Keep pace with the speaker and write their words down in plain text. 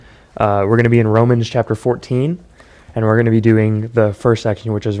We're going to be in Romans chapter 14, and we're going to be doing the first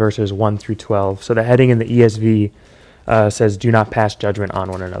section, which is verses 1 through 12. So the heading in the ESV says, "Do not pass judgment on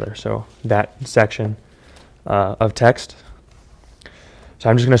one another." So that section of text. So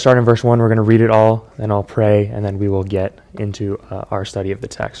I'm just going to start in verse 1. We're going to read it all, then I'll pray, and then we will get into our study of the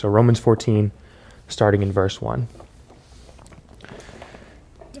text. So Romans 14, starting in verse 1.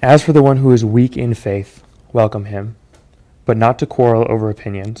 "As for the one who is weak in faith, welcome him, but not to quarrel over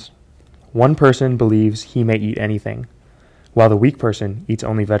opinions. One person believes he may eat anything, while the weak person eats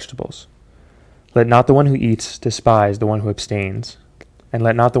only vegetables. Let not the one who eats despise the one who abstains, and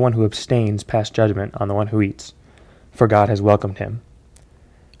let not the one who abstains pass judgment on the one who eats, for God has welcomed him.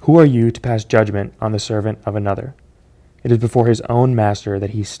 Who are you to pass judgment on the servant of another? It is before his own master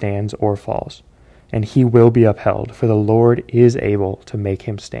that he stands or falls, and he will be upheld, for the Lord is able to make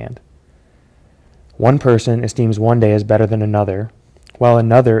him stand. One person esteems one day as better than another, while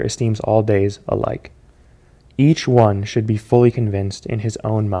another esteems all days alike. Each one should be fully convinced in his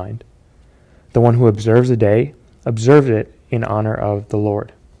own mind. The one who observes a day, observes it in honor of the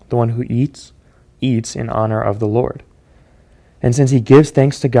Lord. The one who eats, eats in honor of the Lord. And since he gives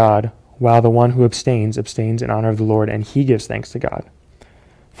thanks to God, while the one who abstains, abstains in honor of the Lord, and he gives thanks to God.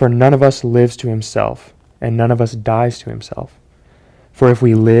 For none of us lives to himself, and none of us dies to himself. For if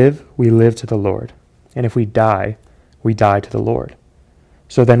we live to the Lord, and if we die to the Lord.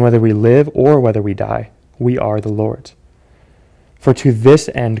 So then whether we live or whether we die, we are the Lord's. For to this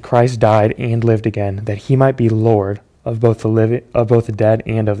end Christ died and lived again, that he might be Lord of both the dead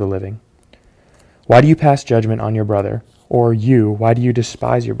and of the living. Why do you pass judgment on your brother? Or you, why do you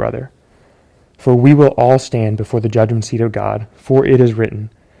despise your brother? For we will all stand before the judgment seat of God, for it is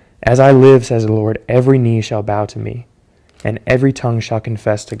written, As I live, says the Lord, every knee shall bow to me, and every tongue shall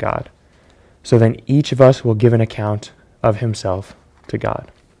confess to God. So then each of us will give an account of himself to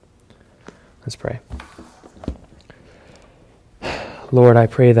God." Let's pray. Lord, I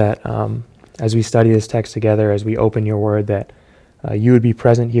pray that as we study this text together, as we open your word, that you would be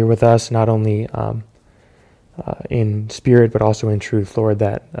present here with us, not only in spirit, but also in truth, Lord,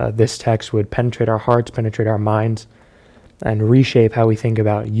 that this text would penetrate our hearts, penetrate our minds, and reshape how we think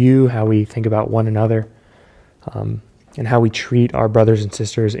about you, how we think about one another, and how we treat our brothers and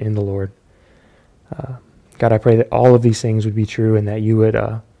sisters in the Lord. God, I pray that all of these things would be true, and that you would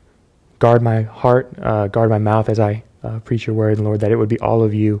guard my heart, guard my mouth as I preach your word, and Lord, that it would be all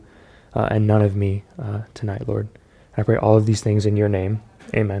of you and none of me tonight, Lord. I pray all of these things in your name.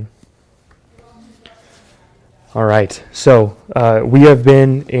 Amen. All right, so we have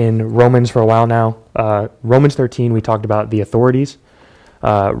been in Romans for a while now. Romans 13, we talked about the authorities.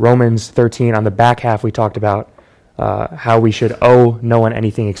 Romans 13, on the back half, we talked about how we should owe no one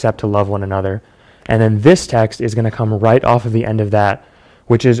anything except to love one another. And then this text is going to come right off of the end of that,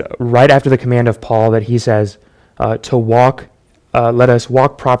 which is right after the command of Paul that he says to walk, let us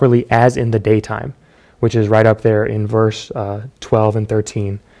walk properly as in the daytime, which is right up there in verse 12 and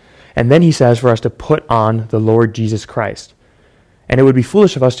 13. And then he says for us to put on the Lord Jesus Christ. And it would be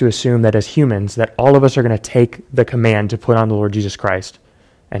foolish of us to assume that as humans, that all of us are going to take the command to put on the Lord Jesus Christ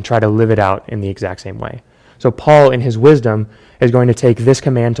and try to live it out in the exact same way. So Paul, in his wisdom, is going to take this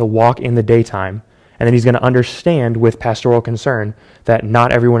command to walk in the daytime, and then he's going to understand with pastoral concern that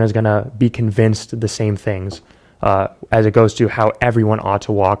not everyone is going to be convinced the same things as it goes to how everyone ought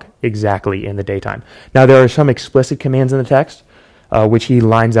to walk exactly in the daytime. Now, there are some explicit commands in the text, which he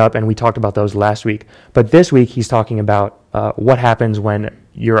lines up, and we talked about those last week. But this week, he's talking about what happens when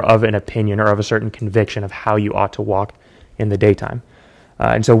you're of an opinion or of a certain conviction of how you ought to walk in the daytime.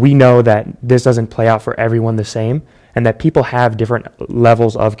 And so we know that this doesn't play out for everyone the same, and that people have different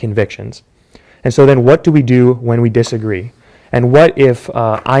levels of convictions. And so then what do we do when we disagree? And what if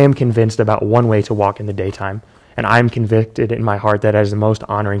I am convinced about one way to walk in the daytime, and I'm convicted in my heart that is the most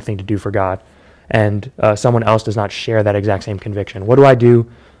honoring thing to do for God, and someone else does not share that exact same conviction? What do I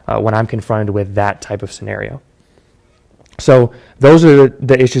do when I'm confronted with that type of scenario? So those are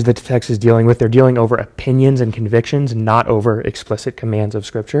the issues that the text is dealing with. They're dealing over opinions and convictions, not over explicit commands of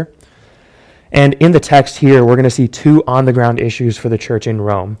Scripture. And in the text here, we're going to see two on-the-ground issues for the church in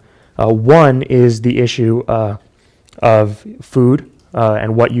Rome. One is the issue of food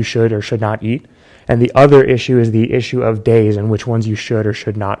and what you should or should not eat. And the other issue is the issue of days and which ones you should or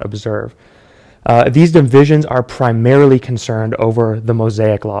should not observe. These divisions are primarily concerned over the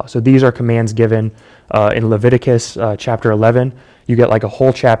Mosaic law. So these are commands given in Leviticus chapter 11. You get like a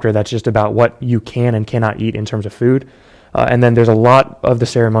whole chapter that's just about what you can and cannot eat in terms of food. And then there's a lot of the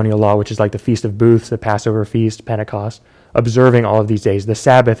ceremonial law, which is like the Feast of Booths, the Passover feast, Pentecost, observing all of these days, the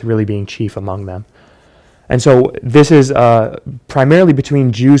Sabbath really being chief among them. And so this is primarily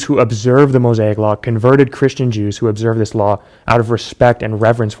between Jews who observe the Mosaic Law, converted Christian Jews who observe this law out of respect and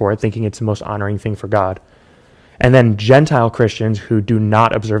reverence for it, thinking it's the most honoring thing for God. And then Gentile Christians who do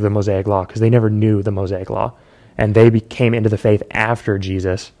not observe the Mosaic Law because they never knew the Mosaic Law. And they came into the faith after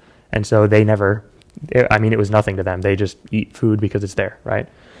Jesus. And so they never, it was nothing to them. They just eat food because it's there, right?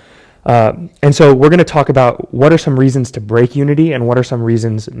 And so we're going to talk about what are some reasons to break unity and what are some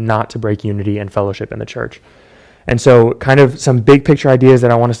reasons not to break unity and fellowship in the church. And so kind of some big picture ideas that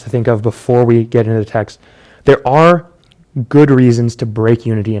I want us to think of before we get into the text. There are good reasons to break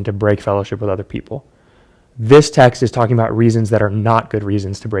unity and to break fellowship with other people. This text is talking about reasons that are not good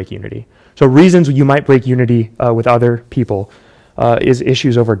reasons to break unity. So reasons you might break unity with other people is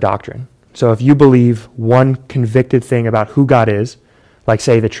issues over doctrine. So if you believe one convicted thing about who God is, like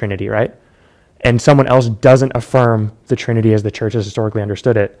say the Trinity, right? And someone else doesn't affirm the Trinity as the church has historically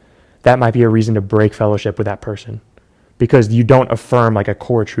understood it, that might be a reason to break fellowship with that person because you don't affirm like a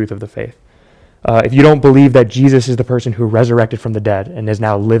core truth of the faith. If you don't believe that Jesus is the person who resurrected from the dead and is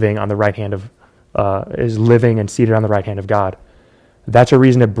now living on the right hand of, is living and seated on the right hand of God, that's a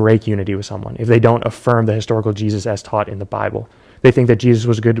reason to break unity with someone. If they don't affirm the historical Jesus as taught in the Bible, they think that Jesus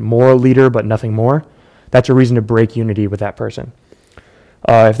was a good moral leader but nothing more, that's a reason to break unity with that person.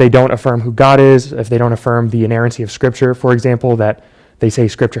 If they don't affirm who God is, if they don't affirm the inerrancy of Scripture, for example, that they say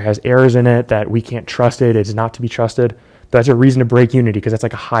Scripture has errors in it, that we can't trust it, it's not to be trusted, that's a reason to break unity because that's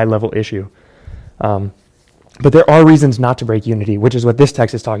like a high-level issue. But there are reasons not to break unity, which is what this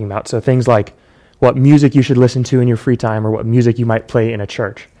text is talking about. So things like what music you should listen to in your free time or what music you might play in a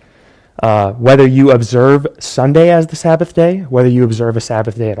church. Whether you observe Sunday as the Sabbath day, whether you observe a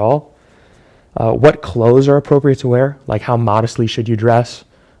Sabbath day at all. What clothes are appropriate to wear, like how modestly should you dress,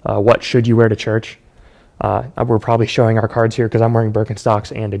 what should you wear to church. We're probably showing our cards here because I'm wearing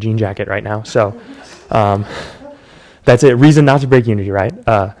Birkenstocks and a jean jacket right now. So that's a reason not to break unity, right?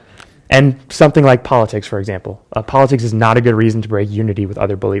 And something like politics, for example. Politics is not a good reason to break unity with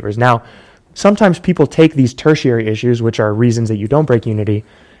other believers. Now, sometimes people take these tertiary issues, which are reasons that you don't break unity,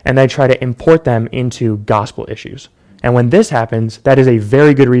 and they try to import them into gospel issues. And when this happens, that is a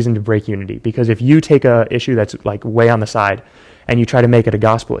very good reason to break unity, because if you take a issue that's like way on the side and you try to make it a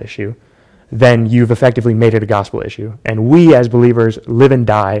gospel issue, then you've effectively made it a gospel issue. And we as believers live and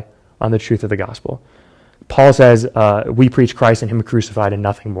die on the truth of the gospel. Paul says we preach Christ and him crucified and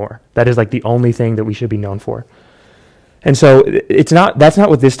nothing more. That is like the only thing that we should be known for. And so that's not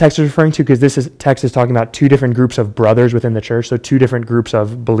what this text is referring to, because text is talking about two different groups of brothers within the church, so two different groups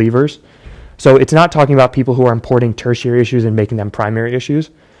of believers. So it's not talking about people who are importing tertiary issues and making them primary issues,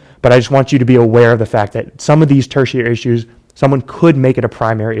 but I just want you to be aware of the fact that some of these tertiary issues, someone could make it a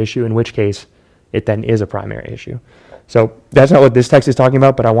primary issue, in which case it then is a primary issue. So that's not what this text is talking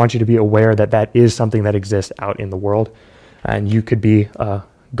about, but I want you to be aware that that is something that exists out in the world, and you could be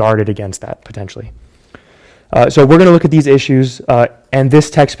guarded against that potentially. So we're going to look at these issues and this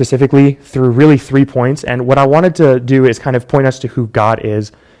text specifically through really 3 points, and what I wanted to do is kind of point us to who God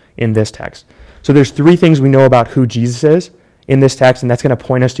is in this text. So there's 3 things we know about who Jesus is in this text, and that's going to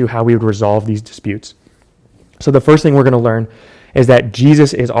point us to how we would resolve these disputes. So the first thing we're going to learn is that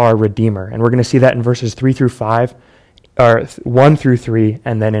Jesus is our Redeemer, and we're going to see that in verses 3 through 5, or 1 through 3,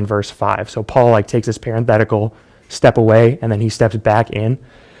 and then in verse 5. So Paul takes this parenthetical step away, and then he steps back in.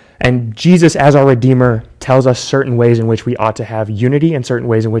 And Jesus, as our Redeemer, tells us certain ways in which we ought to have unity and certain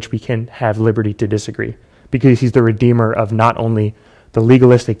ways in which we can have liberty to disagree, because he's the Redeemer of not only the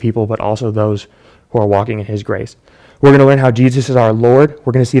legalistic people, but also those who are walking in his grace. We're going to learn how Jesus is our Lord.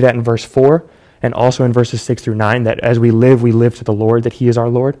 We're going to see that in verse 4 and also in verses 6 through 9, that as we live to the Lord, that he is our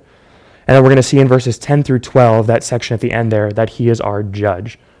Lord. And then we're going to see in verses 10 through 12, that section at the end there, that he is our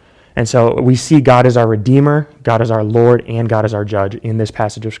judge. And so we see God as our Redeemer, God as our Lord, and God as our judge in this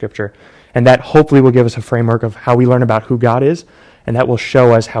passage of Scripture. And that hopefully will give us a framework of how we learn about who God is, and that will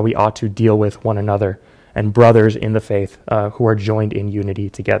show us how we ought to deal with one another and brothers in the faith who are joined in unity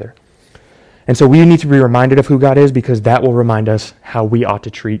together. And so we need to be reminded of who God is, because that will remind us how we ought to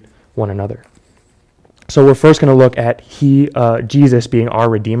treat one another. So we're first going to look at Jesus being our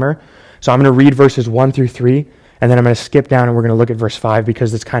Redeemer. So I'm going to read verses 1 through 3, and then I'm going to skip down and we're going to look at verse 5,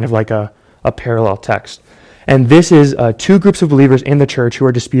 because it's kind of like a parallel text. And this is 2 groups of believers in the church who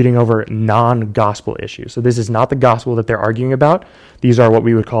are disputing over non-gospel issues. So this is not the gospel that they're arguing about. These are what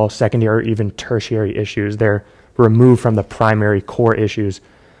we would call secondary or even tertiary issues. They're removed from the primary core issues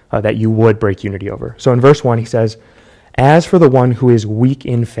that you would break unity over. So in verse 1 he says, "As for the one who is weak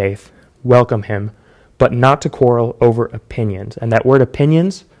in faith, welcome him, but not to quarrel over opinions." And that word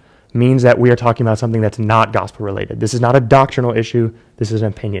opinions means that we are talking about something that's not gospel related. This is not a doctrinal issue. This is an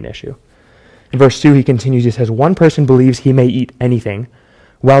opinion issue. In verse 2, he continues, he says, one person believes he may eat anything,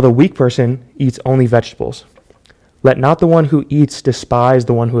 while the weak person eats only vegetables. Let not the one who eats despise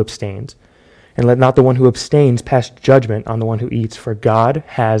the one who abstains, and let not the one who abstains pass judgment on the one who eats, for God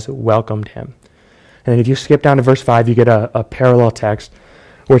has welcomed him. And then if you skip down to verse 5, you get a parallel text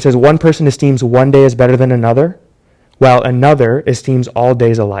where it says, one person esteems one day as better than another, while another esteems all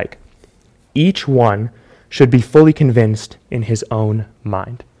days alike. Each one should be fully convinced in his own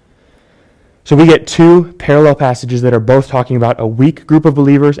mind. So we get two parallel passages that are both talking about a weak group of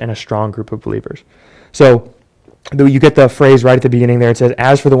believers and a strong group of believers. So you get the phrase right at the beginning there. It says,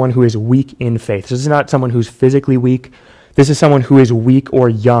 as for the one who is weak in faith. So this is not someone who's physically weak. This is someone who is weak or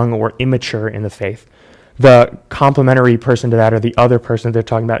young or immature in the faith. The complementary person to that, or the other person that they're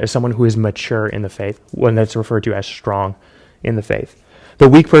talking about, is someone who is mature in the faith, one that's referred to as strong in the faith. The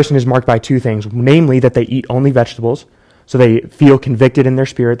weak person is marked by two things, namely that they eat only vegetables, so they feel convicted in their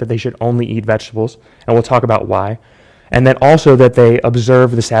spirit that they should only eat vegetables, and we'll talk about why. And then also that they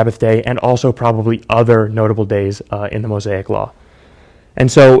observe the Sabbath day and also probably other notable days in the Mosaic Law.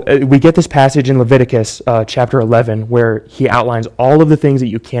 And so we get this passage in Leviticus chapter 11 where he outlines all of the things that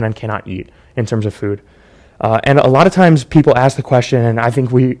you can and cannot eat in terms of food. And a lot of times people ask the question, and I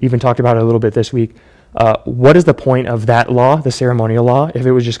think we even talked about it a little bit this week, what is the point of that law, the ceremonial law, if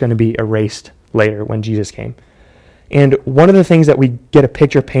it was just going to be erased later when Jesus came? And one of the things that we get a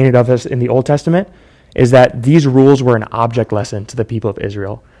picture painted of us in the Old Testament is that these rules were an object lesson to the people of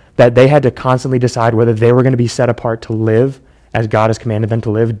Israel, that they had to constantly decide whether they were going to be set apart to live as God has commanded them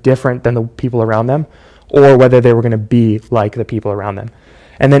to live, different than the people around them, or whether they were going to be like the people around them.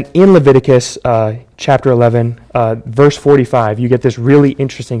 And then in Leviticus chapter 11, verse 45, you get this really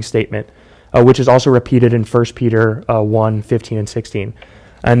interesting statement, which is also repeated in 1 Peter 1, 15 and 16.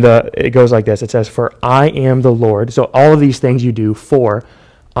 And it goes like this. It says, for I am the Lord. So all of these things you do, for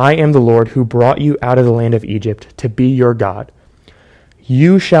I am the Lord who brought you out of the land of Egypt to be your God.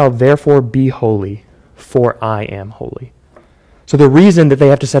 You shall therefore be holy, for I am holy. So the reason that they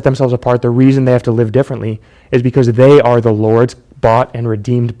have to set themselves apart, the reason they have to live differently, is because they are the Lord's, bought and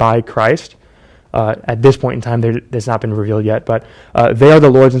redeemed by Christ. At this point in time, that's not been revealed yet, but they are the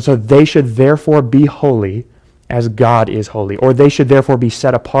Lord's, and so they should therefore be holy as God is holy, or they should therefore be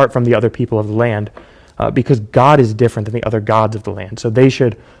set apart from the other people of the land because God is different than the other gods of the land. So they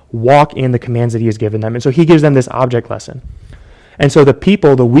should walk in the commands that he has given them. And so he gives them this object lesson. And so the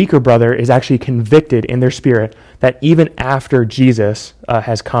people, the weaker brother, is actually convicted in their spirit that even after Jesus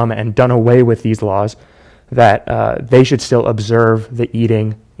has come and done away with these laws, that they should still observe the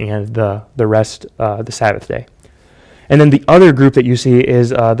eating and the rest, the Sabbath day. And then the other group that you see is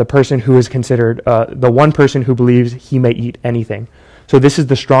the person who is considered the one person who believes he may eat anything. So this is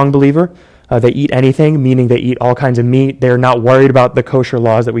the strong believer. They eat anything, meaning they eat all kinds of meat. They're not worried about the kosher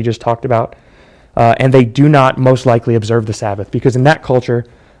laws that we just talked about. And they do not most likely observe the Sabbath, because in that culture,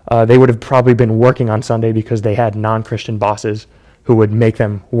 they would have probably been working on Sunday because they had non-Christian bosses who would make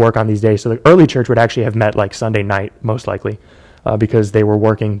them work on these days. So the early church would actually have met like Sunday night, most likely, because they were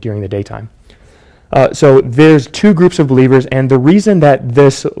working during the daytime. So there's two groups of believers, and the reason that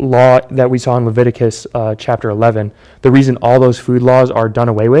this law that we saw in Leviticus chapter 11, the reason all those food laws are done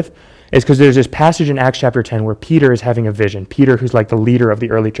away with, is because there's this passage in Acts chapter 10 where Peter is having a vision. Peter, who's like the leader of the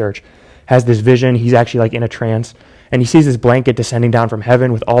early church, has this vision. He's actually like in a trance, and he sees this blanket descending down from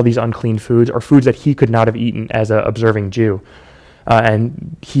heaven with all these unclean foods, or foods that he could not have eaten as an observing Jew.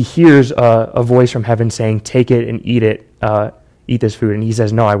 And he hears a voice from heaven saying, take it and eat it, eat this food. And he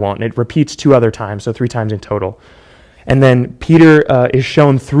says, no, I won't. And it repeats 2 other times, so 3 times in total. And then Peter is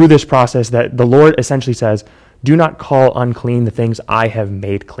shown through this process that the Lord essentially says, do not call unclean the things I have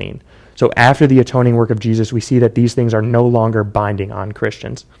made clean. So after the atoning work of Jesus, we see that these things are no longer binding on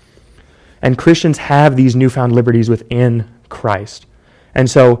Christians. And Christians have these newfound liberties within Christ. And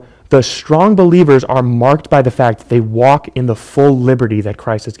so the strong believers are marked by the fact that they walk in the full liberty that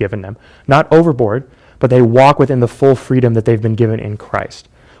Christ has given them. Not overboard, but they walk within the full freedom that they've been given in Christ.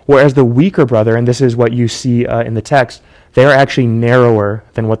 Whereas the weaker brother, and this is what you see in the text, they are actually narrower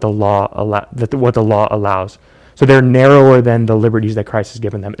than what the law allows. So they're narrower than the liberties that Christ has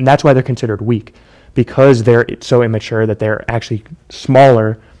given them. And that's why they're considered weak, because they're so immature that they're actually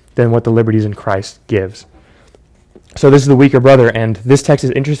smaller than what the liberties in Christ gives. So this is the weaker brother, and this text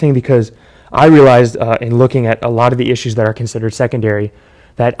is interesting because I realized in looking at a lot of the issues that are considered secondary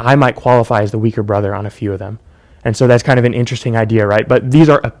that I might qualify as the weaker brother on a few of them. And so that's kind of an interesting idea, right? But these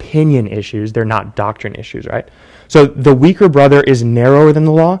are opinion issues. They're not doctrine issues, right? So the weaker brother is narrower than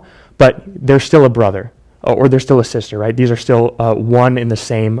the law, but they're still a brother, or they're still a sister, right? These are still one in the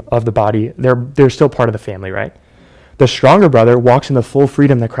same of the body. They're still part of the family, right? The stronger brother walks in the full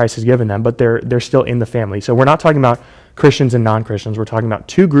freedom that Christ has given them, but they're still in the family. So we're not talking about Christians and non-Christians. We're talking about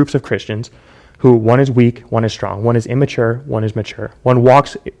two groups of Christians who one is weak, one is strong. One is immature, one is mature. One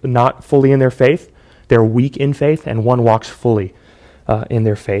walks not fully in their faith. They're weak in faith, and one walks fully in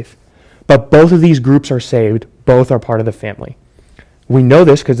their faith. But both of these groups are saved. Both are part of the family. We know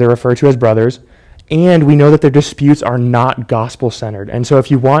this because they're referred to as brothers, and we know that their disputes are not gospel-centered. And so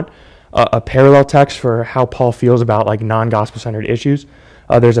if you want a parallel text for how Paul feels about like non-gospel-centered issues,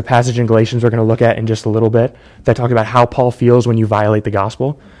 there's a passage in Galatians we're going to look at in just a little bit that talks about how Paul feels when you violate the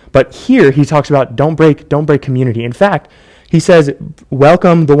gospel. But here he talks about don't break community. In fact, he says,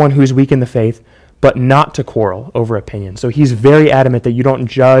 welcome the one who is weak in the faith, but not to quarrel over opinion. So he's very adamant that you don't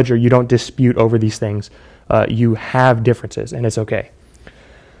judge or you don't dispute over these things. You have differences, and it's okay.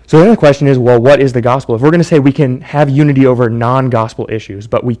 So then the question is, well, what is the gospel? If we're going to say we can have unity over non-gospel issues,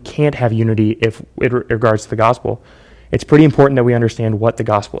 but we can't have unity if it regards to the gospel, it's pretty important that we understand what the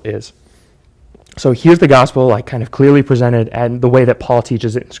gospel is. So here's the gospel, like kind of clearly presented and the way that Paul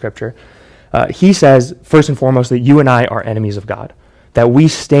teaches it in Scripture. He says, first and foremost, that you and I are enemies of God, that we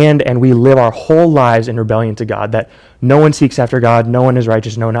stand and we live our whole lives in rebellion to God, that no one seeks after God, no one is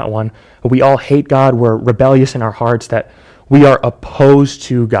righteous, no, not one. We all hate God, we're rebellious in our hearts, that we are opposed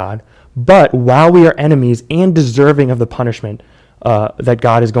to God. But while we are enemies and deserving of the punishment that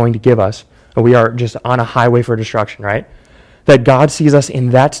God is going to give us, we are just on a highway for destruction, right? That God sees us in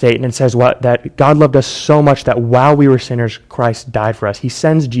that state, and it says what? That God loved us so much that while we were sinners, Christ died for us. He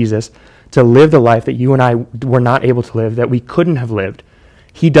sends Jesus to live the life that you and I were not able to live, that we couldn't have lived.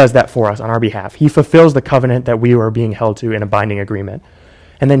 He does that for us on our behalf. He fulfills the covenant that we were being held to in a binding agreement.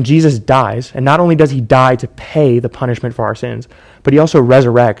 And then Jesus dies, and not only does he die to pay the punishment for our sins, but he also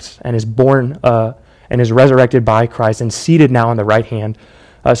resurrects and is born and is resurrected by Christ and seated now on the right hand.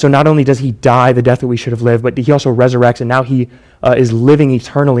 So not only does he die the death that we should have lived, but he also resurrects, and now he is living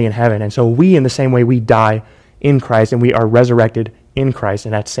eternally in heaven. And so we, in the same way, we die in Christ, and we are resurrected in Christ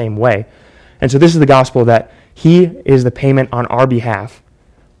in that same way. And so this is the gospel, that he is the payment on our behalf,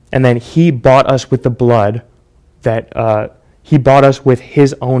 and then he bought us with the blood that he bought us with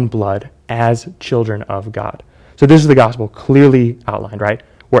his own blood as children of God. So this is the gospel clearly outlined, right?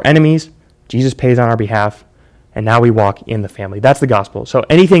 We're enemies, Jesus pays on our behalf, and now we walk in the family. That's the gospel. So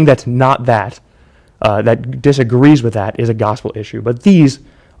anything that's not that, that disagrees with that, is a gospel issue. But these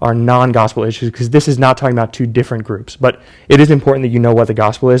are non-gospel issues because this is not talking about two different groups. But it is important that you know what the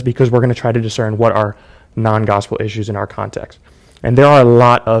gospel is because we're going to try to discern what are non-gospel issues in our context. And there are a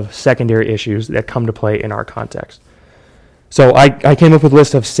lot of secondary issues that come to play in our context. So I came up with a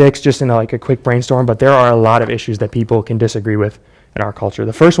list of 6 just in a quick brainstorm, but there are a lot of issues that people can disagree with in our culture.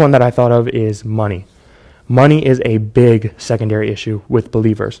 The first one that I thought of is money. Money is a big secondary issue with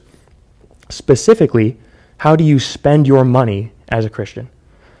believers. Specifically, how do you spend your money as a Christian?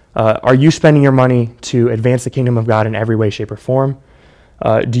 Are you spending your money to advance the kingdom of God in every way, shape, or form?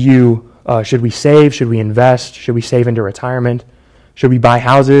 Should we save? Should we invest? Should we save into retirement? Should we buy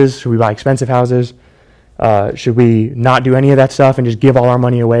houses? Should we buy expensive houses? Should we not do any of that stuff and just give all our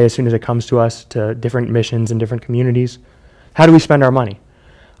money away as soon as it comes to us to different missions and different communities? How do we spend our money?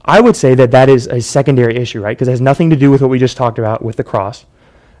 I would say that is a secondary issue, right? Because it has nothing to do with what we just talked about with the cross.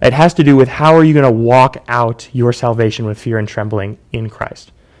 It has to do with how are you going to walk out your salvation with fear and trembling in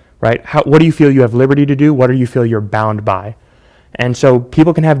Christ, right? What do you feel you have liberty to do? What do you feel you're bound by? And so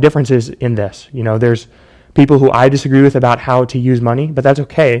people can have differences in this. There's people who I disagree with about how to use money, but that's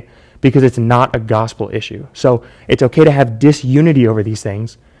okay because it's not a gospel issue. So it's okay to have disunity over these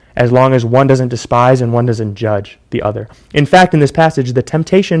things as long as one doesn't despise and one doesn't judge the other. In fact, in this passage, the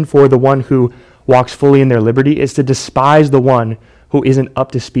temptation for the one who walks fully in their liberty is to despise the one who isn't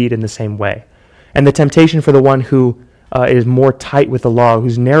up to speed in the same way. And the temptation for the one who is more tight with the law,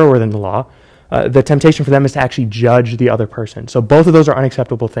 who's narrower than the law, the temptation for them is to actually judge the other person. So both of those are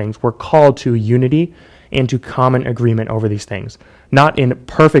unacceptable things. We're called to unity and to common agreement over these things. Not in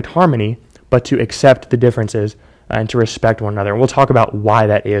perfect harmony, but to accept the differences and to respect one another. And we'll talk about why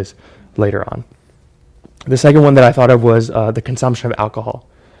that is later on. The second one that I thought of was the consumption of alcohol.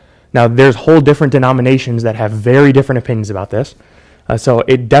 Now, there's whole different denominations that have very different opinions about this. So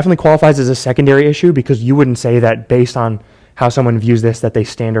it definitely qualifies as a secondary issue because you wouldn't say that based on how someone views this that they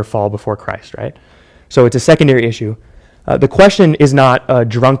stand or fall before Christ, right? So it's a secondary issue. The question is not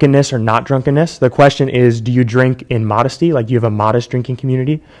drunkenness or not drunkenness. The question is, do you drink in modesty, like do you have a modest drinking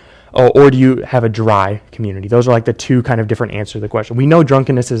community, or do you have a dry community? Those are the two kind of different answers to the question. We know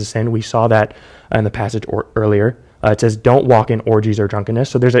drunkenness is a sin. We saw that in the passage earlier. It says don't walk in orgies or drunkenness.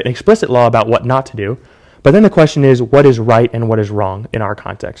 So there's an explicit law about what not to do. But then the question is, what is right and what is wrong in our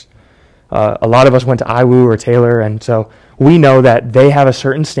context? A lot of us went to IWU or Taylor, and so we know that they have a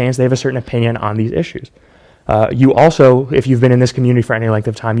certain stance, they have a certain opinion on these issues. You also, if you've been in this community for any length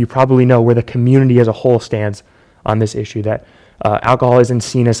of time, you probably know where the community as a whole stands on this issue, that alcohol isn't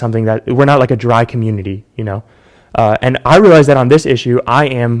seen as something that, we're not like a dry community, you know. And I realize that on this issue, I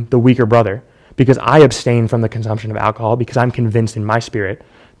am the weaker brother because I abstain from the consumption of alcohol because I'm convinced in my spirit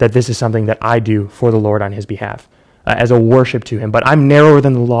that this is something that I do for the Lord on his behalf as a worship to him. But I'm narrower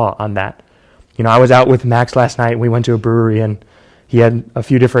than the law on that. You know, I was out with Max last night. We went to a brewery and he had a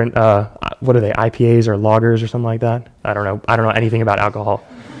few different, what are they, IPAs or lagers or something like that? I don't know anything about alcohol.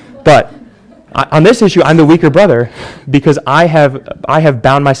 But on this issue, I'm the weaker brother because I have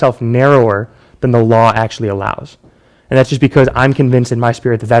bound myself narrower than the law actually allows. And that's just because I'm convinced in my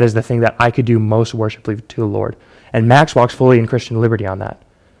spirit that that is the thing that I could do most worshipfully to the Lord. And Max walks fully in Christian liberty on that.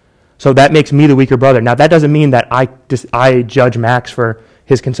 So that makes me the weaker brother. Now, that doesn't mean that I judge Max for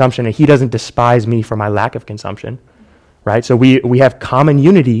his consumption and he doesn't despise me for my lack of consumption, right? So we have common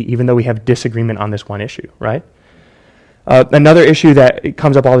unity even though we have disagreement on this one issue, right? Another issue that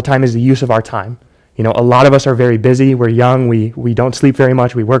comes up all the time is the use of our time. You know, a lot of us are very busy. We're young. We don't sleep very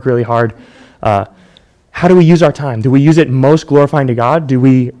much. We work really hard. How do we use our time? Do we use it most glorifying to God? Do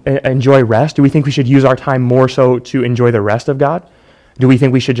we enjoy rest? Do we think we should use our time more so to enjoy the rest of God? Do we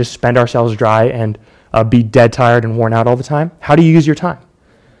think we should just spend ourselves dry and be dead tired and worn out all the time? How do you use your time?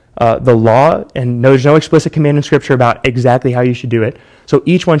 The law, and there's no explicit command in Scripture about exactly how you should do it. So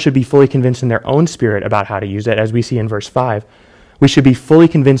each one should be fully convinced in their own spirit about how to use it, as we see in verse 5. We should be fully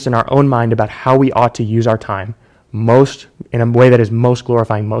convinced in our own mind about how we ought to use our time most in a way that is most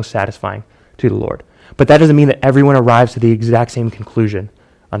glorifying, most satisfying to the Lord. But that doesn't mean that everyone arrives to the exact same conclusion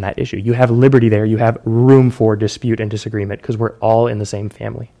on that issue. You have liberty there. You have room for dispute and disagreement because we're all in the same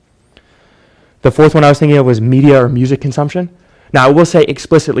family. The fourth one I was thinking of was media or music consumption. Now, I will say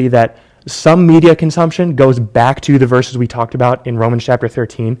explicitly that some media consumption goes back to the verses we talked about in Romans chapter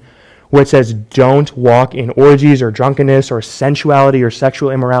 13, where it says, don't walk in orgies or drunkenness or sensuality or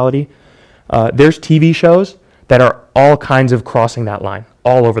sexual immorality. There's TV shows that are all kinds of crossing that line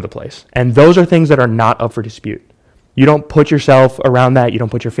all over the place. And those are things that are not up for dispute. You don't put yourself around that. You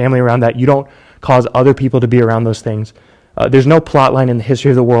don't put your family around that. You don't cause other people to be around those things. There's no plot line in the history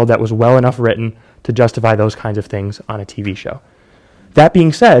of the world that was well enough written to justify those kinds of things on a TV show. That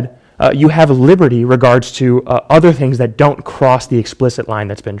being said, you have liberty regards to other things that don't cross the explicit line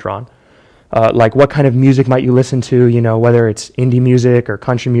that's been drawn. Like what kind of music might you listen to, you know, whether it's indie music or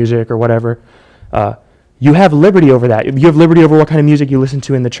country music or whatever. You have liberty over that. You have liberty over what kind of music you listen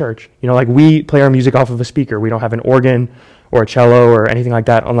to in the church. You know, like we play our music off of a speaker. We don't have an organ or a cello or anything like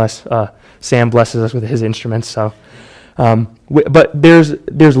that unless Sam blesses us with his instruments. So, but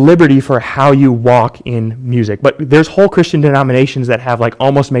there's liberty for how you walk in music. But there's whole Christian denominations that have like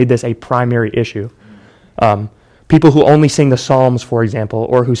almost made this a primary issue. People who only sing the Psalms, for example,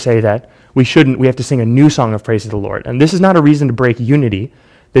 or who say that we have to sing a new song of praise to the Lord. And this is not a reason to break unity.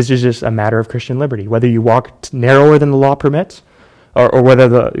 This is just a matter of Christian liberty. Whether you walk narrower than the law permits, or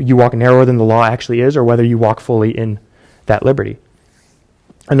whether you walk narrower than the law actually is, or whether you walk fully in that liberty.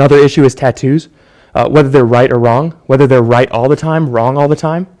 Another issue is tattoos. Whether they're right or wrong, whether they're right all the time, wrong all the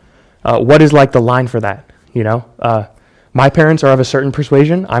time. What is like the line for that? You know, my parents are of a certain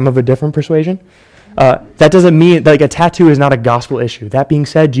persuasion. I'm of a different persuasion. That doesn't mean like a tattoo is not a gospel issue. That being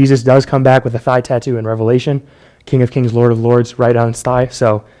said, Jesus does come back with a thigh tattoo in Revelation. King of Kings, Lord of Lords, right on his thigh.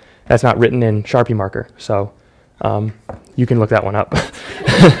 So that's not written in Sharpie marker. So you can look that one up.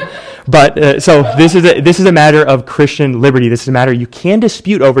 But so this is a matter of Christian liberty. This is a matter you can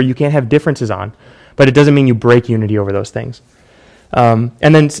dispute over, you can have differences on, but it doesn't mean you break unity over those things. And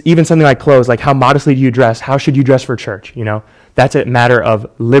then even something like clothes, like how modestly do you dress? How should you dress for church? You know, that's a matter of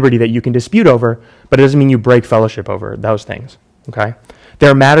liberty that you can dispute over, but it doesn't mean you break fellowship over those things. Okay.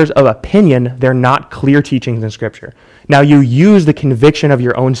 They're matters of opinion. They're not clear teachings in Scripture. Now, you use the conviction of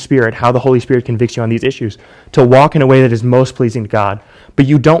your own spirit, how the Holy Spirit convicts you on these issues, to walk in a way that is most pleasing to God. But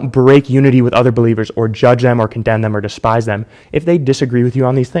you don't break unity with other believers or judge them or condemn them or despise them if they disagree with you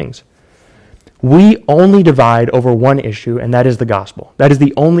on these things. We only divide over one issue, and that is the gospel. That is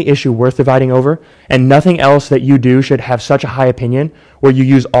the only issue worth dividing over, and nothing else that you do should have such a high opinion where you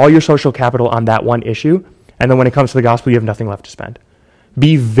use all your social capital on that one issue, and then when it comes to the gospel, you have nothing left to spend.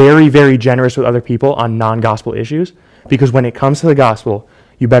 Be very, very generous with other people on non-gospel issues, because when it comes to the gospel,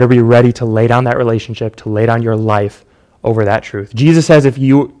 you better be ready to lay down that relationship, to lay down your life over that truth. Jesus says, if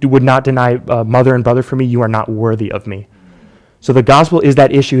you would not deny mother and brother for me, you are not worthy of me. So the gospel is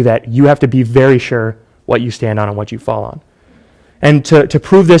that issue that you have to be very sure what you stand on and what you fall on. And to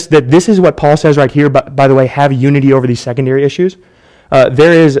prove this, that this is what Paul says right here, by the way, have unity over these secondary issues.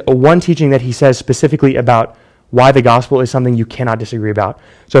 there is one teaching that he says specifically about why the gospel is something you cannot disagree about.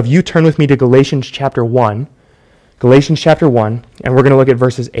 So if you turn with me to Galatians chapter 1, and we're going to look at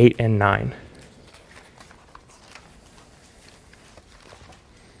verses 8 and 9.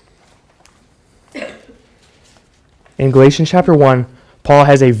 In Galatians chapter 1, Paul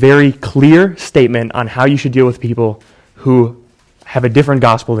has a very clear statement on how you should deal with people who have a different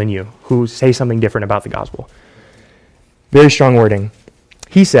gospel than you, who say something different about the gospel. Very strong wording.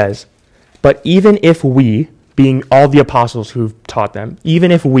 He says, "But even if we," being all the apostles who've taught them,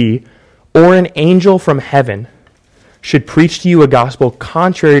 "even if we, or an angel from heaven, should preach to you a gospel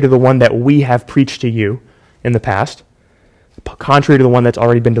contrary to the one that we have preached to you in the past, contrary to the one that's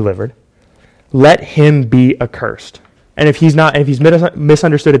already been delivered, let him be accursed." And if he's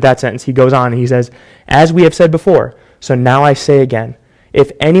misunderstood at that sentence, he goes on and he says, "As we have said before, so now I say again,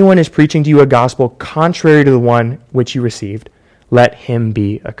 if anyone is preaching to you a gospel contrary to the one which you received, let him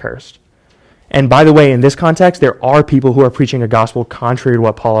be accursed." And by the way, in this context, there are people who are preaching a gospel contrary to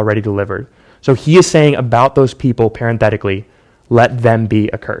what Paul already delivered. So he is saying about those people, parenthetically, let them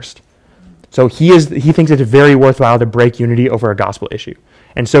be accursed. So he thinks it's very worthwhile to break unity over a gospel issue.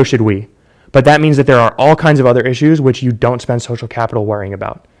 And so should we. But that means that there are all kinds of other issues which you don't spend social capital worrying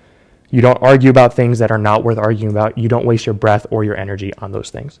about. You don't argue about things that are not worth arguing about. You don't waste your breath or your energy on those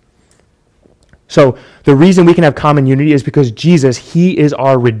things. So the reason we can have common unity is because Jesus, he is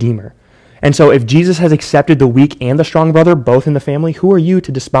our Redeemer. And so if Jesus has accepted the weak and the strong brother, both in the family, who are you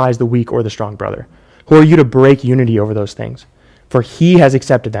to despise the weak or the strong brother? Who are you to break unity over those things? For he has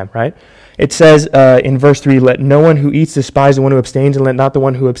accepted them, right? It says in verse 3, "Let no one who eats despise the one who abstains, and let not the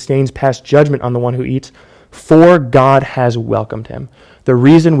one who abstains pass judgment on the one who eats, for God has welcomed him." The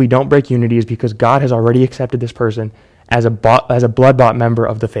reason we don't break unity is because God has already accepted this person as a blood-bought member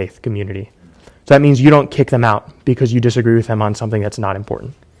of the faith community. So that means you don't kick them out because you disagree with them on something that's not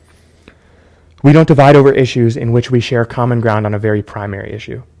important. We don't divide over issues in which we share common ground on a very primary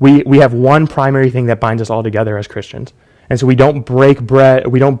issue. We have one primary thing that binds us all together as Christians. And so we don't break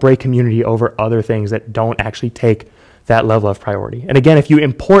community over other things that don't actually take that level of priority. And again, if you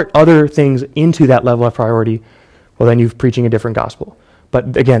import other things into that level of priority, well, then you're preaching a different gospel.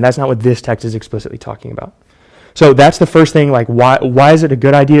 But again, that's not what this text is explicitly talking about. So that's the first thing, like why is it a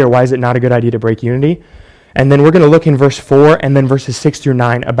good idea or why is it not a good idea to break unity? And then we're going to look in verse 4 and then verses 6 through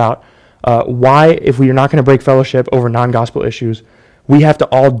 9 about why, if we are not going to break fellowship over non-gospel issues, we have to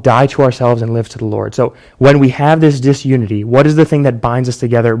all die to ourselves and live to the Lord. So when we have this disunity, what is the thing that binds us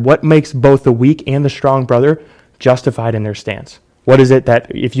together? What makes both the weak and the strong brother justified in their stance? What is it that,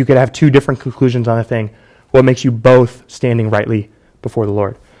 if you could have two different conclusions on a thing, what makes you both standing rightly before the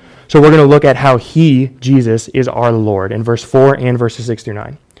Lord? So we're going to look at how he, Jesus, is our Lord in verse 4 and verses 6 through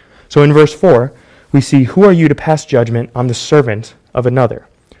 9. So in verse 4, we see, "Who are you to pass judgment on the servant of another?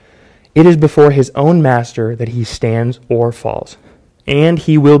 It is before his own master that he stands or falls, and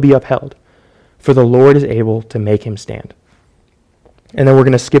he will be upheld, for the Lord is able to make him stand." And then we're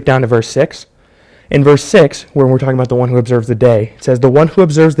going to skip down to verse 6. In verse 6, when we're talking about the one who observes the day, it says, "The one who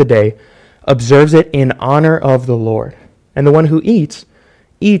observes the day observes it in honor of the Lord, and the one who eats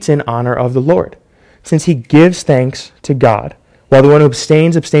in honor of the Lord, since he gives thanks to God, while the one who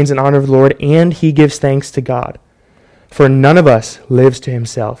abstains in honor of the Lord, and he gives thanks to God. For none of us lives to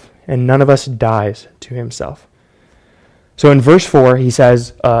himself, and none of us dies to himself." So in verse 4, he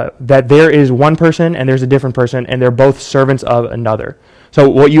says that there is one person and there's a different person, and they're both servants of another. So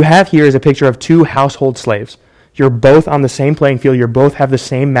what you have here is a picture of two household slaves. You're both on the same playing field. You both have the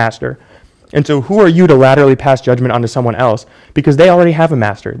same master. And so who are you to laterally pass judgment onto someone else? Because they already have a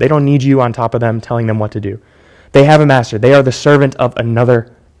master. They don't need you on top of them telling them what to do. They have a master. They are the servant of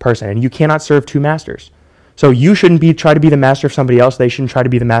another person, and you cannot serve two masters. So you shouldn't try to be the master of somebody else. They shouldn't try to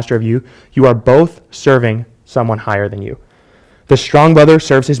be the master of you. You are both serving someone higher than you. The strong brother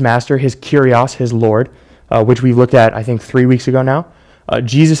serves his master, his Kyrios, his Lord, which we looked at, I think, 3 weeks ago now.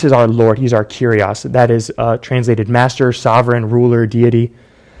 Jesus is our Lord. He's our Kyrios. That is translated master, sovereign, ruler, deity.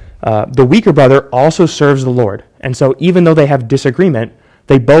 The weaker brother also serves the Lord. And so even though they have disagreement,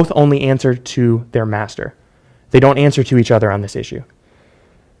 they both only answer to their master. They don't answer to each other on this issue.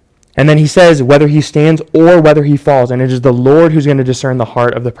 And then he says whether he stands or whether he falls, and it is the Lord who's going to discern the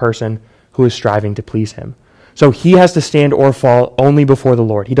heart of the person who is striving to please him. So he has to stand or fall only before the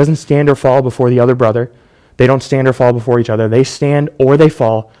Lord. He doesn't stand or fall before the other brother. They don't stand or fall before each other. They stand or they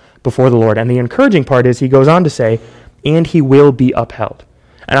fall before the Lord. And the encouraging part is he goes on to say, and he will be upheld.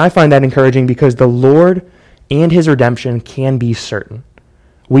 And I find that encouraging because the Lord and his redemption can be certain.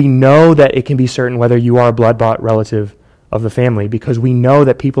 We know that it can be certain whether you are a blood-bought relative of the family because we know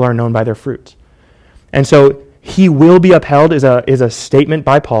that people are known by their fruits. And so he will be upheld is a statement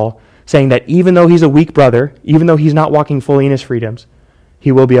by Paul saying that even though he's a weak brother, even though he's not walking fully in his freedoms,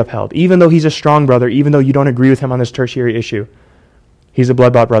 he will be upheld. Even though he's a strong brother, even though you don't agree with him on this tertiary issue, he's a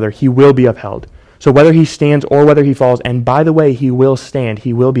blood-bought brother, he will be upheld. So whether he stands or whether he falls, and by the way, he will stand,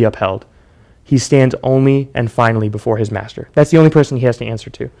 he will be upheld. He stands only and finally before his master. That's the only person he has to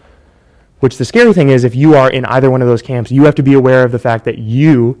answer to. Which the scary thing is, if you are in either one of those camps, you have to be aware of the fact that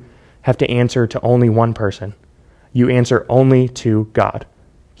you have to answer to only one person. You answer only to God.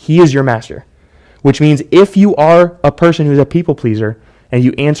 He is your master. Which means if you are a person who's a people pleaser and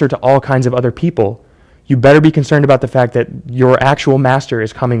you answer to all kinds of other people, you better be concerned about the fact that your actual master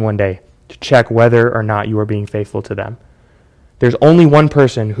is coming one day to check whether or not you are being faithful to them. There's only one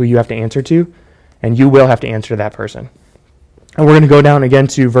person who you have to answer to, and you will have to answer to that person. And we're going to go down again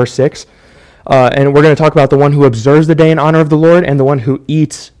to verse 6, and we're going to talk about the one who observes the day in honor of the Lord and the one who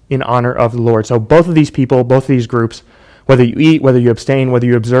eats in honor of the Lord. So both of these people, both of these groups, whether you eat, whether you abstain, whether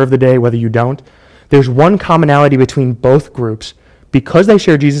you observe the day, whether you don't, there's one commonality between both groups. Because they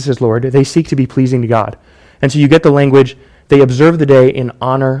share Jesus as Lord, they seek to be pleasing to God. And so you get the language, they observe the day in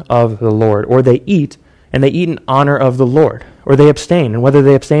honor of the Lord, or they eat, and they eat in honor of the Lord, or they abstain, and whether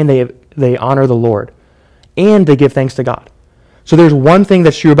they abstain, they honor the Lord, and they give thanks to God. So there's one thing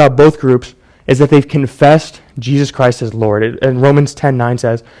that's true about both groups, is that they've confessed Jesus Christ as Lord. And Romans 10:9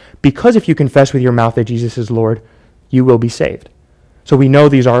 says, because if you confess with your mouth that Jesus is Lord, you will be saved. So we know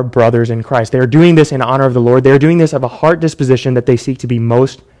these are brothers in Christ. They are doing this in honor of the Lord. They are doing this of a heart disposition that they seek to be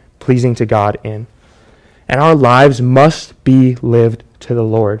most pleasing to God in. And our lives must be lived to the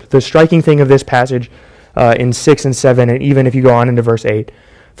Lord. The striking thing of this passage in 6 and 7, and even if you go on into verse 8,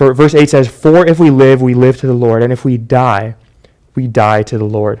 for verse 8 says, for if we live to the Lord, and if we die to the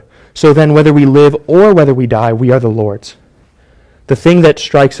Lord. So then whether we live or whether we die, we are the Lord's. The thing that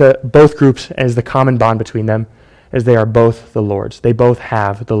strikes both groups as the common bond between them is they are both the Lord's. They both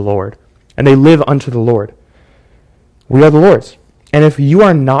have the Lord, and they live unto the Lord. We are the Lord's. And if you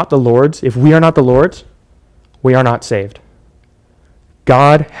are not the Lord's, if we are not the Lord's, we are not saved.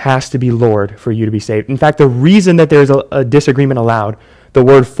 God has to be Lord for you to be saved. In fact, the reason that there's a disagreement allowed, the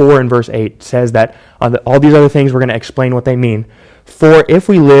word for in verse 8 says that on all these other things, we're going to explain what they mean. For if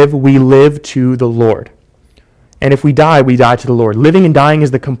we live to the Lord. And if we die to the Lord. Living and dying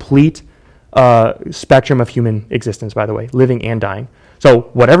is the complete spectrum of human existence, by the way, living and dying. So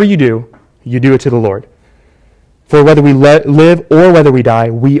whatever you do it to the Lord. For whether we live or whether we die,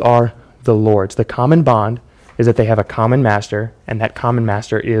 we are the Lord's. The common bond is that they have a common master, and that common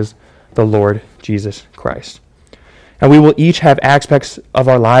master is the Lord Jesus Christ. And we will each have aspects of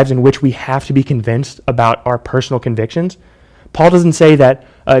our lives in which we have to be convinced about our personal convictions. Paul doesn't say that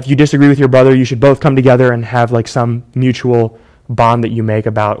if you disagree with your brother, you should both come together and have like some mutual bond that you make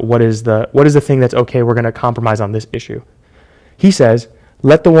about what is the thing that's okay, we're going to compromise on this issue. He says,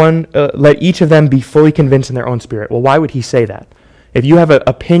 let each of them be fully convinced in their own spirit. Well, why would he say that? If you have an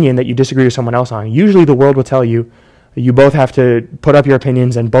opinion that you disagree with someone else on, usually the world will tell you you both have to put up your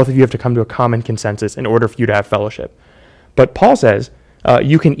opinions and both of you have to come to a common consensus in order for you to have fellowship. But Paul says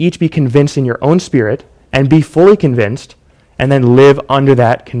you can each be convinced in your own spirit and be fully convinced and then live under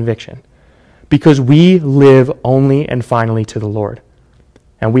that conviction. Because we live only and finally to the Lord.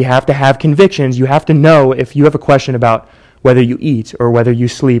 And we have to have convictions. You have to know if you have a question about whether you eat or whether you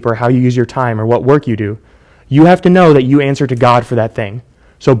sleep or how you use your time or what work you do. You have to know that you answer to God for that thing.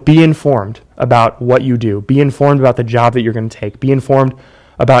 So be informed about what you do. Be informed about the job that you're going to take. Be informed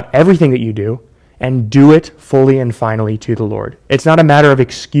about everything that you do and do it fully and finally to the Lord. It's not a matter of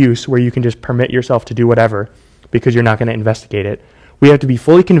excuse where you can just permit yourself to do whatever because you're not going to investigate it. We have to be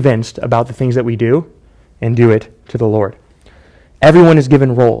fully convinced about the things that we do and do it to the Lord. Everyone is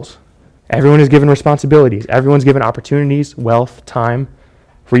given roles. Everyone is given responsibilities. Everyone's given opportunities, wealth, time,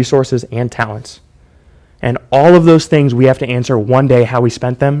 resources, and talents. And all of those things we have to answer one day how we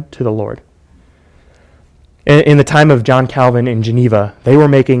spent them to the Lord. In the time of John Calvin in Geneva, they were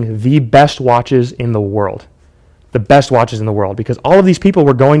making the best watches in the world. The best watches in the world. Because all of these people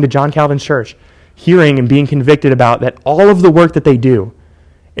were going to John Calvin's church, hearing and being convicted about that all of the work that they do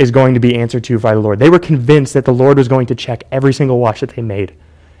is going to be answered to by the Lord. They were convinced that the Lord was going to check every single watch that they made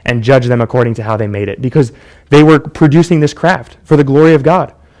and judge them according to how they made it because they were producing this craft for the glory of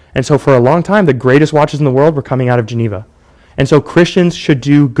God. And so for a long time, the greatest watches in the world were coming out of Geneva. And so Christians should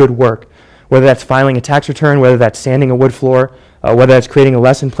do good work, whether that's filing a tax return, whether that's sanding a wood floor, whether that's creating a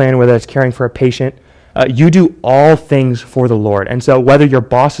lesson plan, whether that's caring for a patient. You do all things for the Lord. And so whether your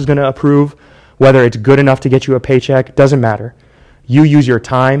boss is going to approve, whether it's good enough to get you a paycheck, doesn't matter. You use your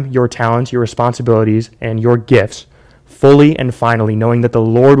time, your talents, your responsibilities, and your gifts fully and finally, knowing that the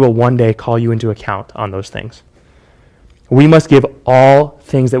Lord will one day call you into account on those things. We must give all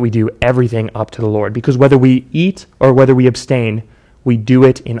things that we do, everything up to the Lord, because whether we eat or whether we abstain, we do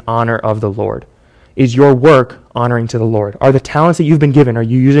it in honor of the Lord. Is your work honoring to the Lord? Are the talents that you've been given, are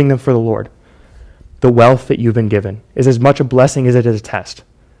you using them for the Lord? The wealth that you've been given is as much a blessing as it is a test.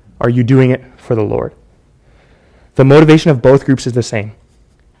 Are you doing it for the Lord? The motivation of both groups is the same.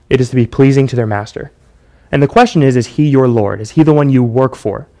 It is to be pleasing to their master. And the question is he your Lord? Is he the one you work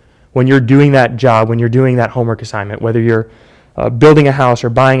for? When you're doing that job, when you're doing that homework assignment, whether you're building a house or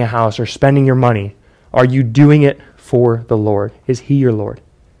buying a house or spending your money, are you doing it for the Lord? Is he your Lord?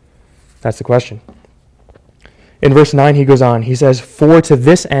 That's the question. In verse 9, he goes on. He says, "For to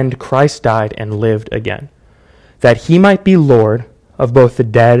this end Christ died and lived again, that he might be Lord of both the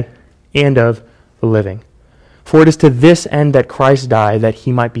dead and of the living. For it is to this end that Christ died, that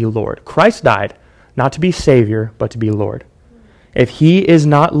he might be Lord." Christ died not to be Savior, but to be Lord. If he is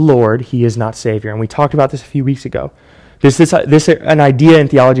not Lord, he is not Savior. And we talked about this a few weeks ago. There's an idea in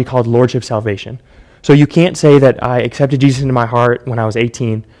theology called lordship salvation. So you can't say that I accepted Jesus into my heart when I was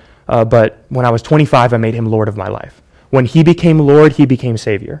 18, but when I was 25, I made him Lord of my life. When he became Lord, he became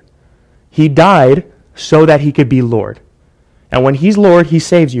Savior. He died so that he could be Lord. And when he's Lord, he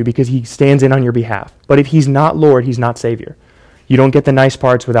saves you because he stands in on your behalf. But if he's not Lord, he's not Savior. You don't get the nice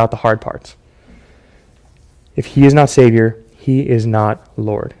parts without the hard parts. If he is not Savior, he is not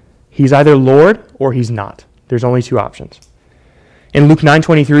Lord. He's either Lord or he's not. There's only two options. In Luke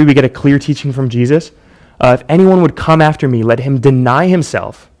 9:23, we get a clear teaching from Jesus. If anyone would come after me, let him deny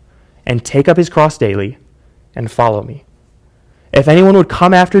himself and take up his cross daily and follow me. If anyone would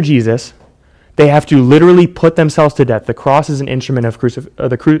come after Jesus, they have to literally put themselves to death. The cross is an instrument of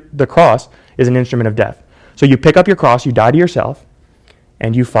the cross is an instrument of death. So you pick up your cross, you die to yourself,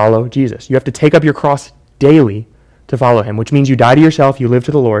 and you follow Jesus. You have to take up your cross daily to follow him, which means you die to yourself, you live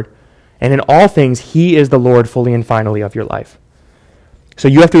to the Lord, and in all things, he is the Lord fully and finally of your life. So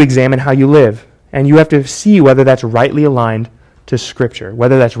you have to examine how you live, and you have to see whether that's rightly aligned to Scripture,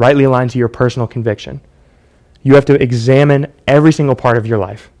 whether that's rightly aligned to your personal conviction. You have to examine every single part of your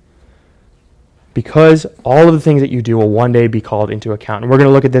life, because all of the things that you do will one day be called into account. And we're going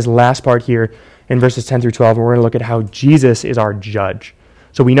to look at this last part here in verses 10 through 12, and we're going to look at how Jesus is our judge.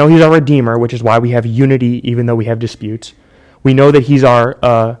 So we know he's our Redeemer, which is why we have unity even though we have disputes. We know that he's our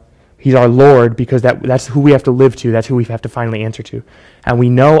Lord because that's who we have to live to. That's who we have to finally answer to. And we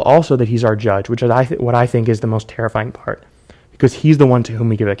know also that he's our judge, which is what I think is the most terrifying part, because he's the one to whom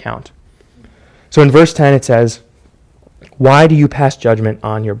we give account. So in verse 10 it says, "Why do you pass judgment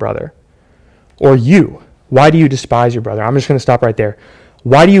on your brother? Or you, why do you despise your brother?" I'm just going to stop right there.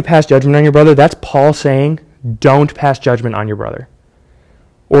 Why do you pass judgment on your brother? That's Paul saying, don't pass judgment on your brother.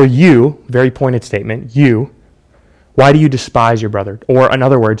 Or you, very pointed statement, you, why do you despise your brother? Or in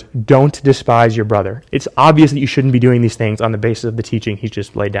other words, don't despise your brother. It's obvious that you shouldn't be doing these things on the basis of the teaching he's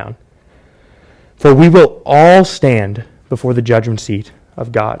just laid down. "For we will all stand before the judgment seat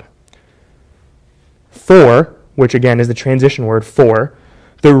of God." For, which again is the transition word for,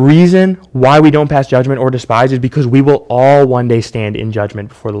 the reason why we don't pass judgment or despise is because we will all one day stand in judgment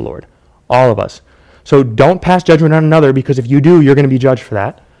before the Lord. All of us. So don't pass judgment on another, because if you do, you're going to be judged for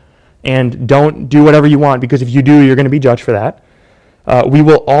that. And don't do whatever you want, because if you do, you're going to be judged for that. We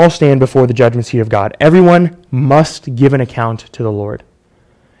will all stand before the judgment seat of God. Everyone must give an account to the Lord.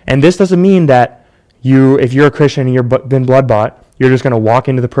 And this doesn't mean that if you're a Christian and you've been blood-bought, you're just going to walk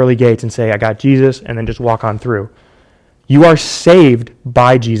into the pearly gates and say, "I got Jesus," and then just walk on through. You are saved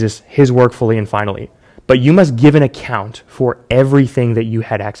by Jesus, his work fully and finally. But you must give an account for everything that you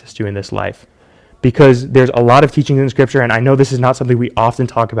had access to in this life. Because there's a lot of teachings in Scripture, and I know this is not something we often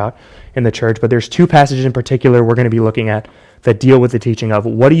talk about in the church, but there's two passages in particular we're going to be looking at that deal with the teaching of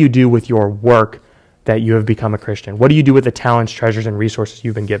what do you do with your work that you have become a Christian? What do you do with the talents, treasures, and resources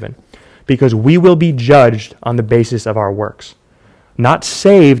you've been given? Because we will be judged on the basis of our works. Not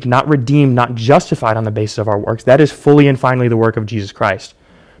saved, not redeemed, not justified on the basis of our works. That is fully and finally the work of Jesus Christ.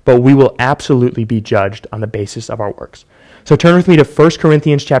 But we will absolutely be judged on the basis of our works. So turn with me to 1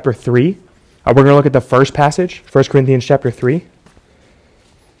 Corinthians chapter 3. We're going to look at the first passage, 1 Corinthians chapter 3.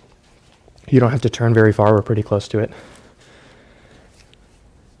 You don't have to turn very far. We're pretty close to it.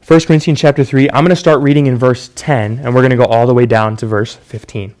 1 Corinthians chapter 3. I'm going to start reading in verse 10, and we're going to go all the way down to verse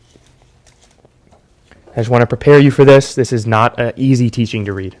 15. I just want to prepare you for this. This is not an easy teaching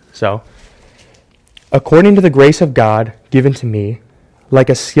to read. So, "According to the grace of God given to me, like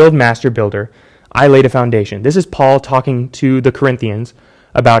a skilled master builder, I laid a foundation." This is Paul talking to the Corinthians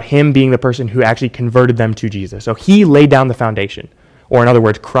about him being the person who actually converted them to Jesus. So he laid down the foundation. Or in other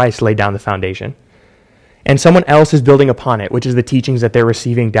words, Christ laid down the foundation. And someone else is building upon it, which is the teachings that they're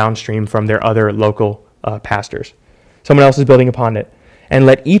receiving downstream from their other local pastors. Someone else is building upon it. And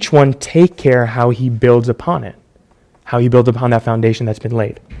let each one take care how he builds upon it, how he builds upon that foundation that's been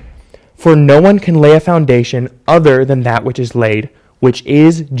laid. For no one can lay a foundation other than that which is laid, which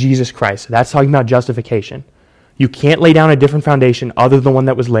is Jesus Christ. So that's talking about justification. You can't lay down a different foundation other than the one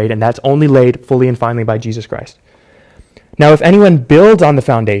that was laid, and that's only laid fully and finally by Jesus Christ. Now, if anyone builds on the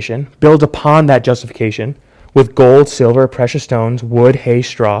foundation, builds upon that justification, with gold, silver, precious stones, wood, hay,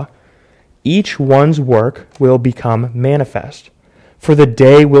 straw, each one's work will become manifest. For the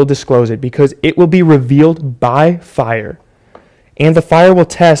day will disclose it, because it will be revealed by fire. And the fire will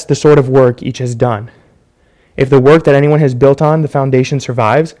test the sort of work each has done. If the work that anyone has built on the foundation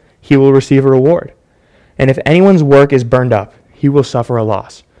survives, he will receive a reward. And if anyone's work is burned up, he will suffer a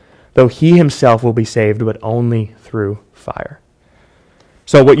loss, though he himself will be saved, but only through fire.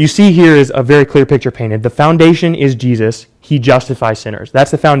 So what you see here is a very clear picture painted. The foundation is Jesus. He justifies sinners.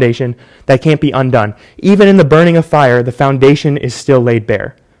 That's the foundation that can't be undone. Even in the burning of fire, the foundation is still laid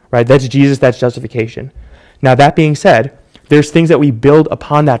bare, right? That's Jesus, that's justification. Now, that being said, there's things that we build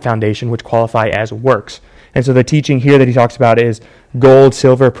upon that foundation which qualify as works. And so the teaching here that he talks about is gold,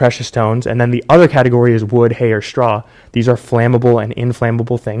 silver, precious stones, and then the other category is wood, hay, or straw. These are flammable and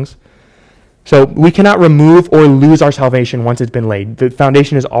inflammable things. So we cannot remove or lose our salvation once it's been laid. The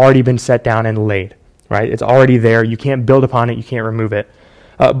foundation has already been set down and laid, right? It's already there. You can't build upon it. You can't remove it.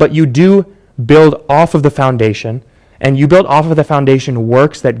 But you do build off of the foundation, and you build off of the foundation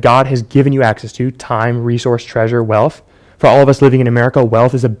works that God has given you access to: time, resource, treasure, wealth. For all of us living in America,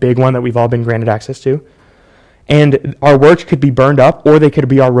 wealth is a big one that we've all been granted access to. And our works could be burned up, or they could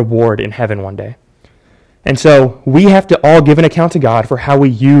be our reward in heaven one day. And so we have to all give an account to God for how we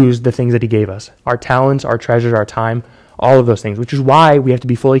use the things that he gave us: our talents, our treasures, our time, all of those things, which is why we have to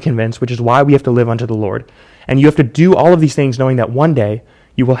be fully convinced, which is why we have to live unto the Lord. And you have to do all of these things knowing that one day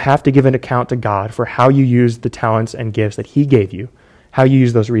you will have to give an account to God for how you use the talents and gifts that he gave you, how you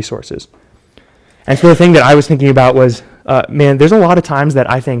use those resources. And so the thing that I was thinking about was, there's a lot of times that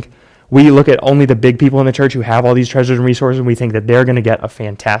I think we look at only the big people in the church who have all these treasures and resources, and we think that they're going to get a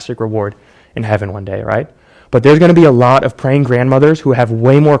fantastic reward in heaven one day, right? But there's going to be a lot of praying grandmothers who have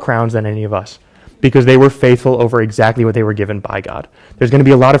way more crowns than any of us because they were faithful over exactly what they were given by God. There's going to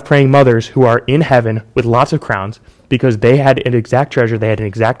be a lot of praying mothers who are in heaven with lots of crowns because they had an exact treasure, they had an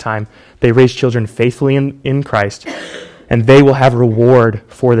exact time, they raised children faithfully in Christ, and they will have reward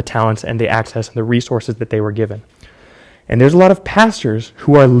for the talents and the access and the resources that they were given. And there's a lot of pastors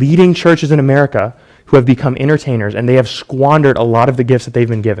who are leading churches in America who have become entertainers, and they have squandered a lot of the gifts that they've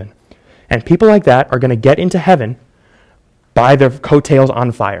been given. And people like that are going to get into heaven by their coattails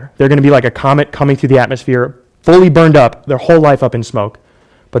on fire. They're going to be like a comet coming through the atmosphere, fully burned up, their whole life up in smoke.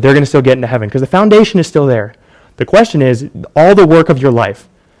 But they're going to still get into heaven because the foundation is still there. The question is, all the work of your life,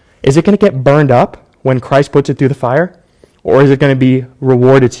 is it going to get burned up when Christ puts it through the fire? Or is it going to be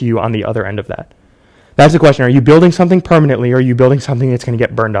rewarded to you on the other end of that? That's the question. Are you building something permanently, or are you building something that's going to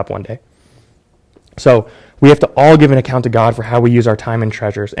get burned up one day? So we have to all give an account to God for how we use our time and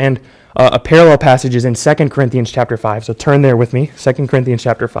treasures. And a parallel passage is in 2 Corinthians chapter 5. So turn there with me, 2 Corinthians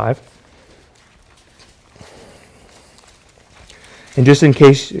chapter 5. And just in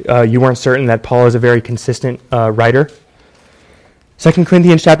case you weren't certain that Paul is a very consistent writer, 2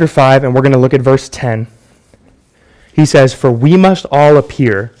 Corinthians chapter 5, and we're going to look at verse 10. He says, "For we must all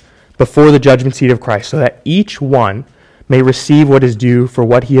appear before the judgment seat of Christ, so that each one may receive what is due for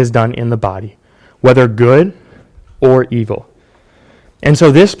what he has done in the body, whether good or evil." And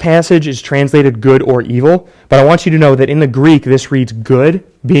so this passage is translated good or evil, but I want you to know that in the Greek, this reads good,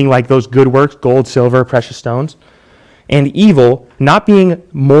 being like those good works, gold, silver, precious stones, and evil, not being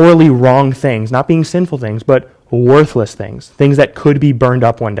morally wrong things, not being sinful things, but worthless things, things that could be burned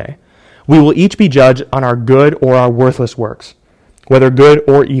up one day. We will each be judged on our good or our worthless works, whether good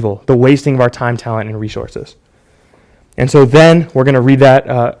or evil, the wasting of our time, talent, and resources. And so then we're going to read that.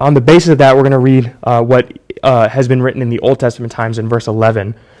 On the basis of that, we're going to read what has been written in the Old Testament times in verse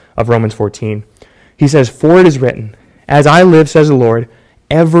 11 of Romans 14. He says, "For it is written, as I live, says the Lord,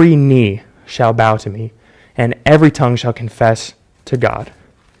 every knee shall bow to me, and every tongue shall confess to God.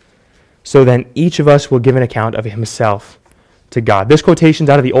 So then each of us will give an account of himself to God." This quotation is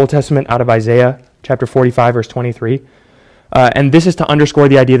out of the Old Testament, out of Isaiah chapter 45, verse 23. And this is to underscore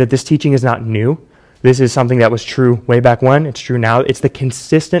the idea that this teaching is not new. This is something that was true way back when. It's true now. It's the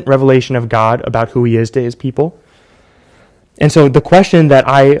consistent revelation of God about who he is to his people. And so the question that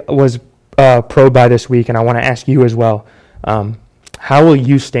I was probed by this week, and I want to ask you as well, how will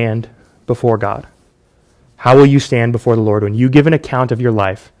you stand before God? How will you stand before the Lord when you give an account of your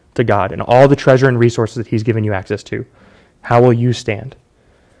life to God and all the treasure and resources that he's given you access to? How will you stand?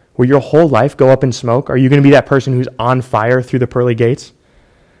 Will your whole life go up in smoke? Are you going to be that person who's on fire through the pearly gates?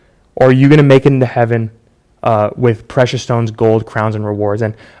 Or are you going to make it into heaven with precious stones, gold, crowns, and rewards?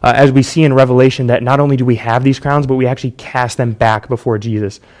 And as we see in Revelation, that not only do we have these crowns, but we actually cast them back before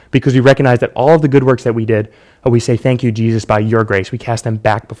Jesus, because we recognize that all of the good works that we did, we say, thank you, Jesus, by your grace. We cast them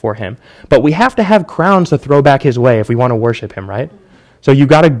back before him. But we have to have crowns to throw back his way if we want to worship him, right? So you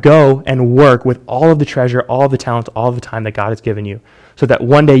got to go and work with all of the treasure, all of the talents, all of the time that God has given you, so that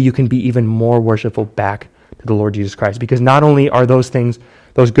one day you can be even more worshipful back to the Lord Jesus Christ. Because not only are those things,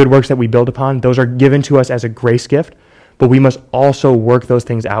 those good works that we build upon, those are given to us as a grace gift, but we must also work those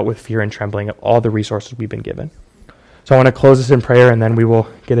things out with fear and trembling of all the resources we've been given. So I want to close this in prayer, and then we will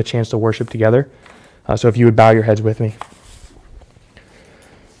get a chance to worship together. So if you would bow your heads with me.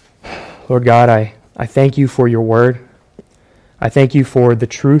 Lord God, I thank you for your word. I thank you for the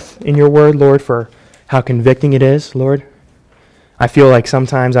truth in your word, Lord, for how convicting it is, Lord. I feel like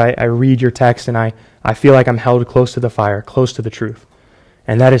sometimes I read your text and I feel like I'm held close to the fire, close to the truth.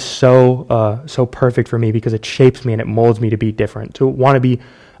 And that is so perfect for me, because it shapes me and it molds me to be different, to want to be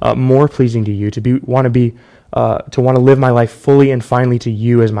more pleasing to you, to want to live my life fully and finally to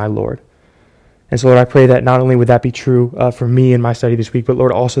you as my Lord. And so, Lord, I pray that not only would that be true for me in my study this week, but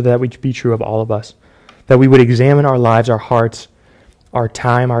Lord, also that would be true of all of us, that we would examine our lives, our hearts, our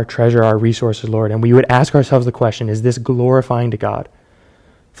time, our treasure, our resources, Lord, and we would ask ourselves the question, is this glorifying to God?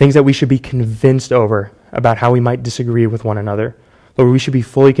 Things that we should be convinced over about how we might disagree with one another. Lord, we should be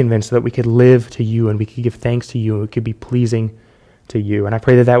fully convinced so that we could live to you and we could give thanks to you and we could be pleasing to you. And I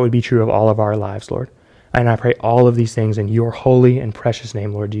pray that that would be true of all of our lives, Lord. And I pray all of these things in your holy and precious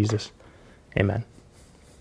name, Lord Jesus. Amen.